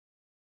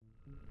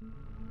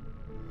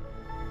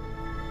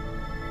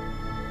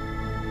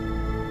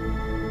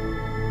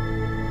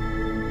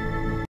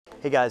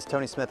Hey guys,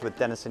 Tony Smith with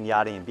Denison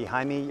Yachting, and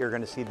behind me you're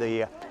going to see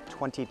the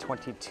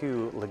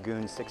 2022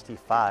 Lagoon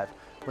 65.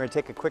 We're going to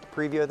take a quick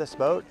preview of this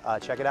boat.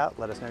 Check it out,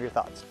 let us know your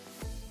thoughts.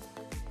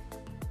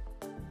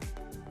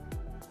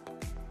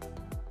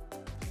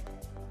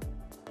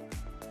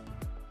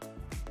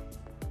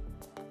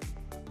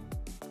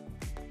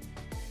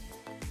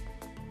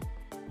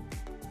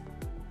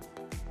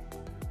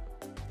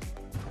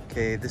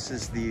 Okay, this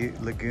is the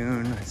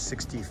Lagoon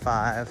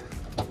 65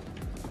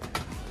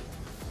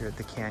 here at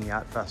the Cannes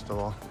Yacht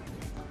Festival.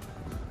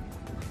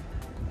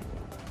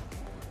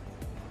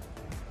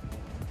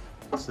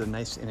 It's a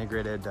nice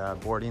integrated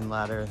boarding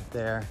ladder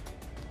there.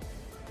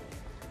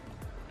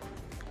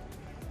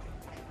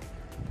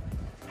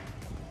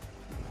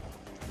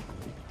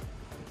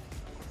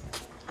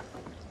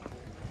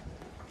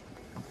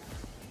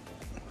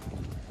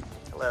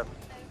 Hello.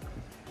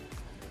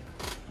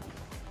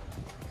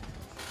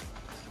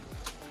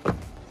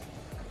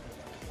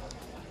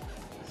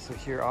 So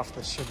here off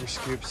the sugar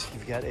scoops,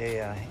 you've got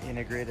a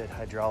integrated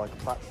hydraulic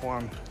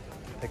platform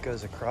that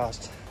goes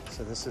across.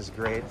 So this is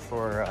great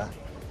for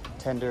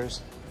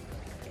tenders,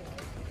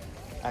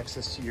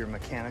 access to your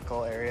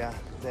mechanical area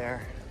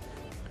there.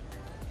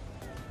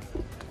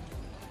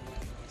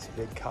 It's a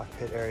big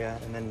cockpit area,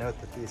 and then note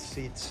that these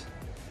seats,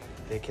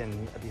 they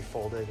can be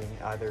folded in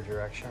either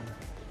direction.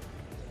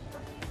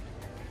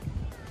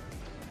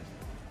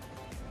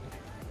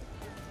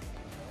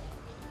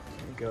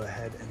 Go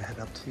ahead and head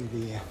up to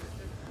the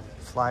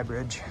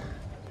flybridge.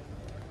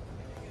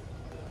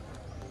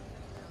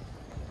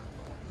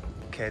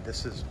 Okay,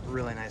 this is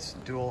really nice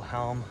dual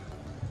helm.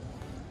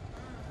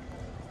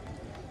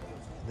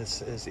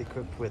 This is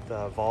equipped with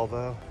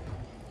Volvo.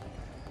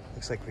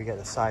 Looks like we got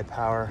the side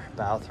power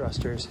bow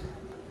thrusters.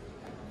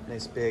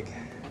 Nice big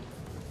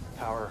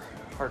power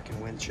Harken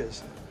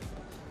winches.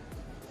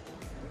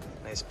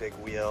 Nice big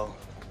wheel,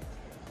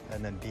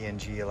 and then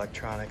B&G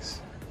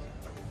electronics.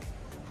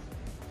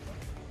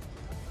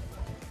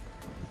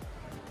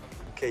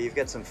 Okay, you've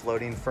got some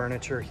floating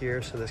furniture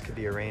here, so this could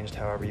be arranged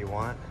however you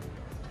want.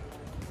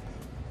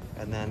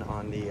 And then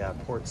on the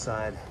port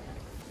side,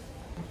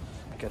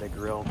 you've got a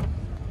grill.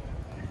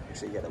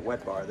 Actually, you got a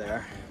wet bar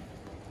there.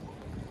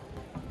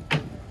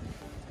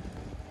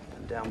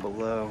 And down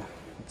below,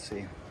 let's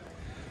see,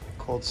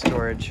 cold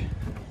storage,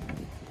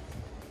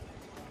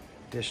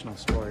 additional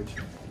storage.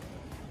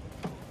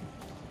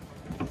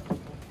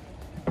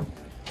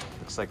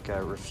 Looks like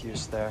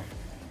refuse there.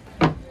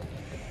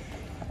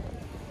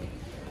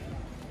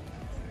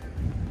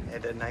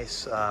 And a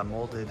nice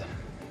molded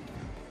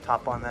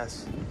top on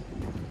this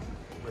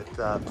with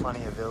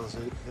plenty of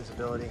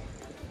visibility,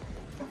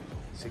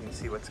 so you can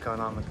see what's going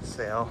on with the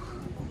sail.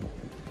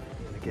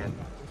 And again,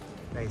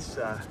 nice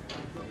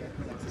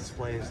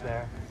displays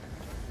there,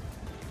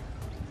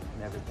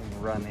 and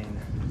everything running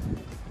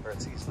where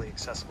it's easily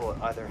accessible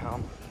at either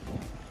helm.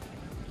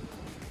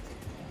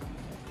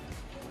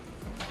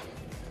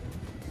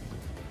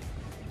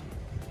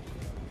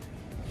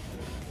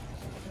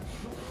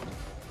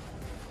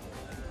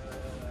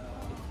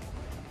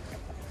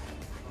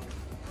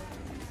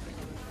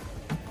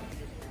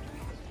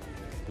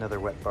 Another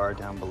wet bar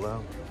down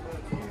below.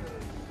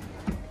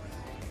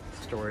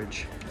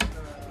 Storage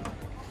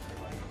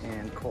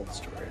and cold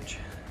storage.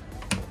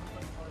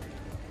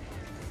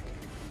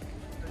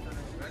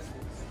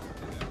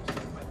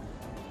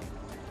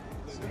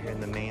 So here in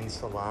the main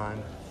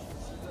salon.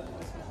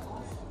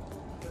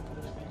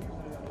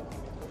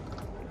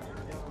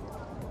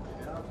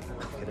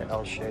 Get an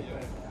L-shaped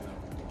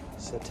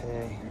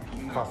settee,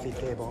 coffee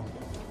table,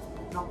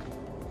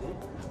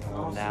 a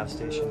little nav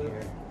station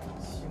here.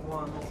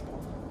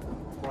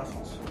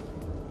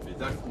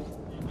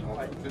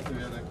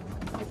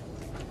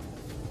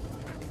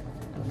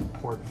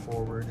 Port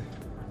forward.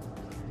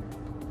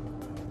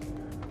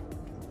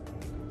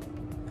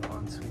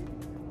 Ensuite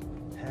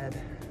head.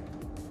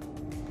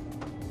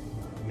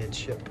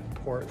 Midship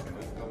port.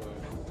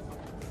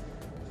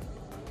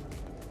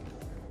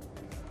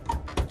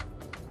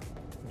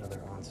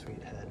 Another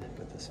ensuite head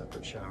with a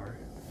separate shower.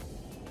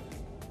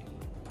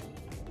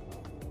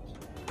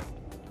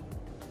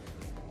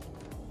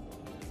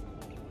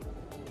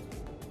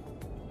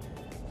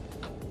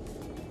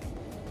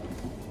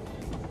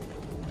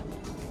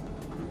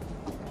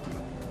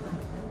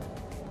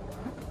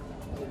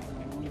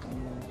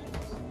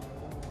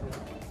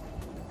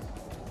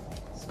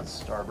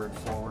 Starboard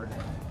forward.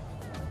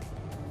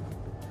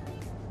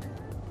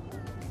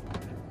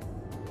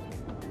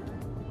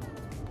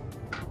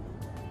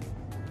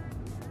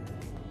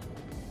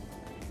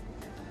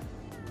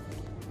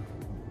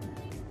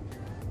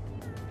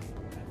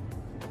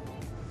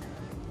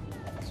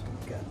 So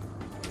we've got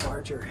a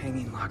larger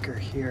hanging locker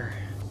here.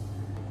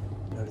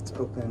 Note it's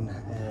open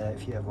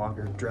if you have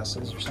longer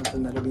dresses or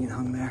something that are being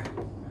hung there.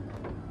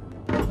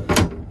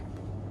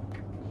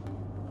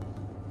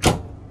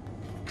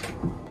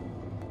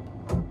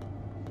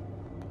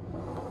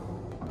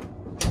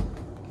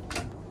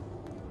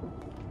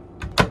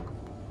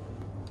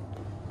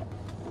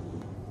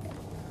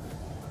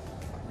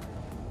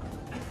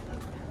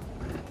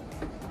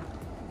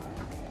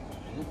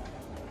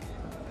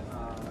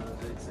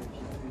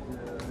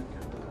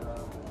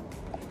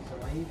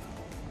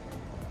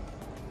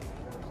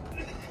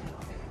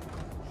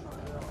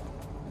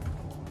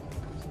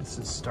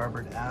 This is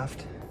starboard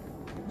aft.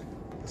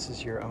 This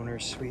is your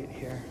owner's suite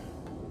here.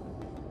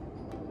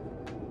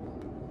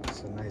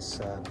 It's a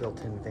nice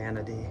built-in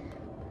vanity.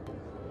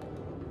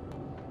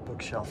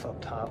 Bookshelf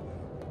up top.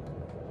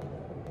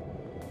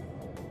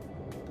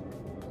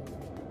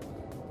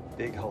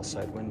 Big hull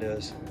side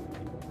windows.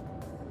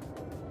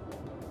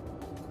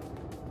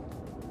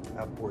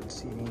 Outboard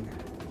seating.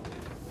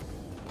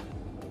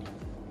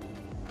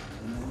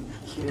 And then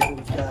here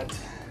we've got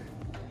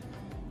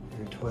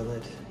your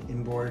toilet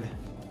inboard.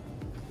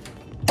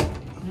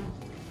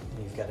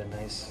 You've got a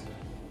nice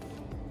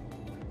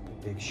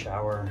big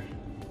shower,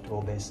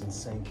 dual basin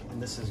sink.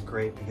 And this is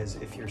great because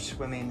if you're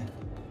swimming,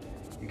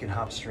 you can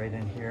hop straight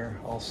in here.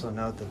 Also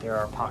note that there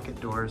are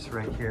pocket doors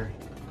right here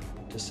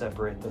to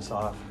separate this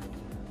off.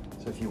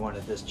 So if you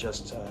wanted this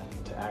just to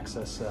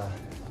access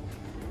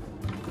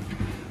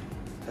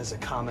as a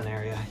common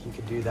area, you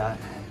could do that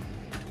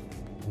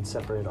and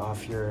separate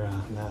off your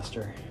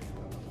master.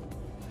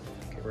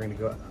 Okay, we're gonna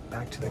go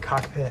back to the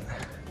cockpit.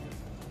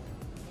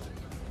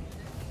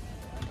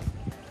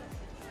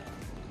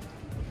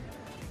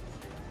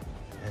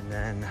 And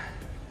then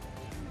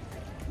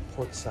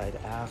port side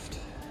aft is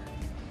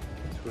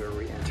where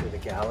we enter the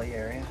galley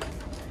area.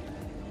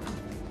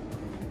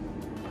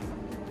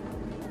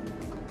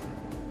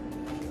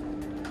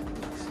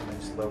 It's a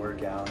nice lower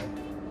galley.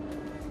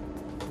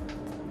 A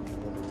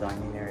little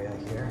dining area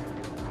here.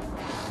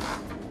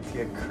 If you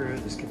had crew,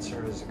 this could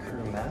serve as a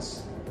crew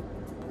mess.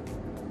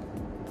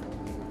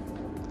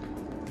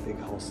 Big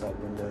hull side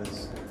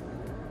windows.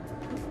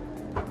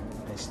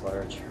 Nice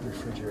large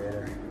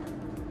refrigerator.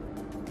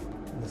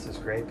 And this is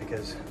great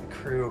because the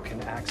crew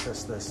can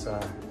access this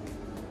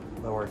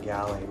lower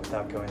galley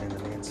without going in the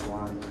main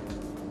salon.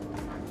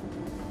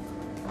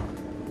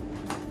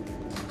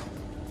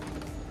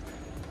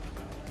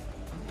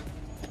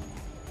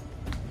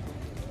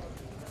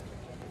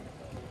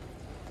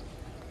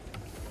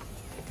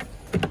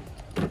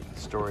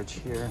 Storage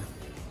here,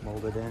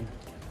 molded in.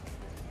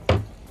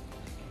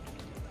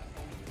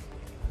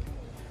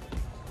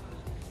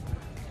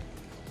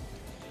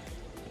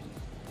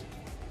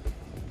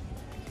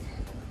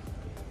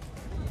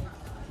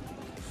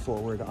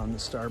 Forward on the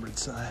starboard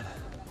side.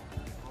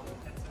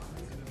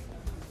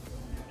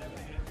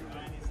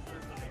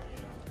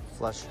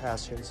 Flush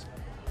hatches.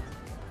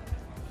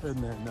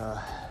 And then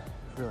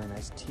really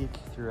nice teak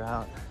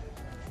throughout.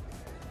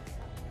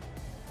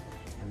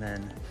 And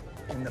then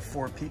in the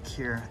forepeak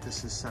here,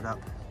 this is set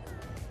up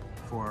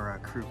for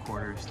crew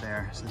quarters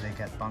there. So they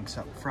get bunks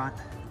up front.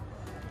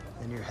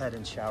 Then your head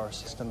and shower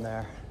system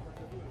there.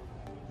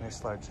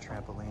 Nice large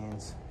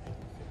trampolines.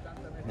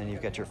 And then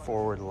you've got your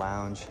forward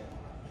lounge,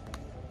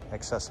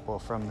 accessible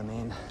from the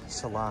main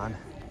salon,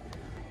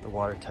 the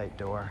watertight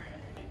door,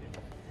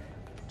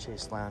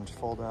 chase lounge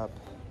fold up,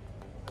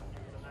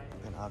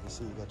 and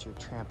obviously you got your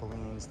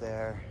trampolines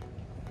there,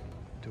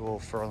 dual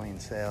furling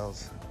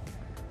sails,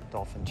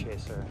 dolphin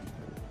chaser,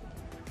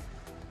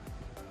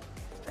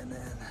 and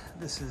then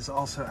this is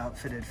also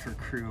outfitted for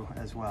crew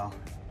as well.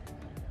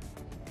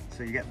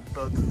 So you get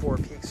both the four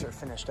peaks are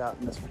finished out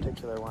in this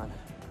particular one.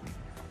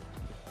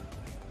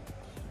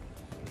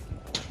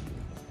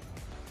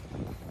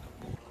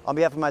 On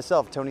behalf of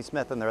myself, Tony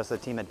Smith, and the rest of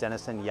the team at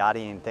Denison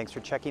Yachting, thanks for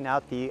checking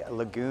out the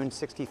Lagoon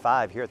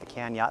 65 here at the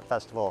Cannes Yacht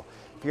Festival.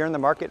 If you're in the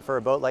market for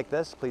a boat like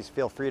this, please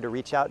feel free to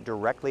reach out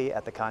directly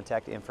at the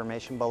contact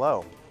information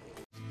below.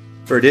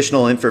 For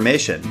additional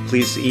information,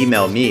 please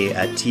email me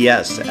at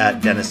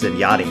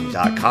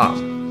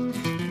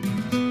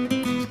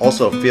ts@denisonyachting.com.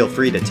 Also, feel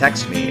free to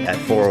text me at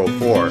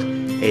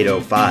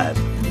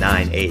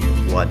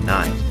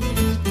 404-805-9819.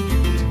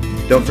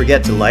 Don't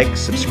forget to like,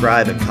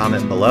 subscribe, and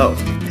comment below,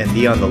 and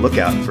be on the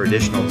lookout for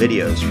additional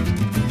videos